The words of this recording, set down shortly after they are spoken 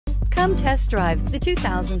Come test drive the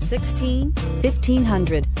 2016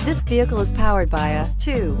 1500. This vehicle is powered by a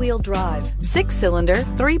 2-wheel drive, 6-cylinder,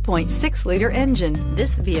 3.6-liter engine.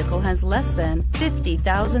 This vehicle has less than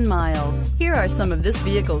 50,000 miles. Here are some of this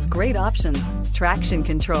vehicle's great options: traction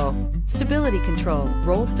control, stability control,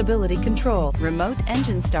 roll stability control, remote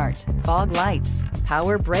engine start, fog lights,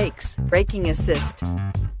 power brakes, braking assist.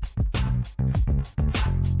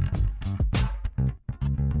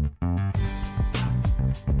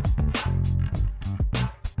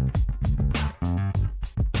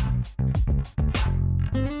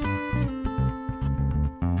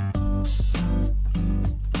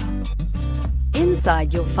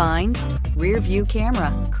 Inside you'll find rear view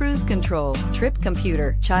camera, cruise control, trip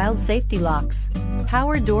computer, child safety locks,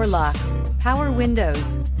 power door locks, power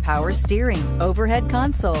windows, power steering, overhead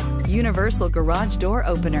console, universal garage door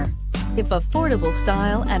opener. If affordable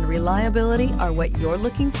style and reliability are what you're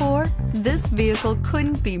looking for, this vehicle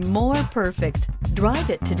couldn't be more perfect. Drive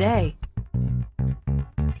it today.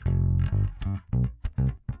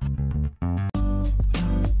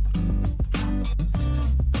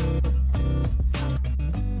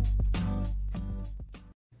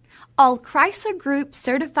 All Chrysler Group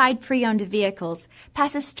certified pre-owned vehicles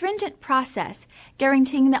pass a stringent process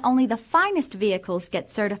guaranteeing that only the finest vehicles get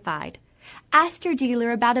certified. Ask your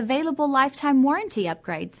dealer about available lifetime warranty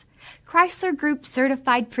upgrades. Chrysler Group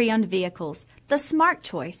certified pre-owned vehicles, the smart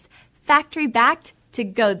choice, factory backed to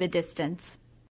go the distance.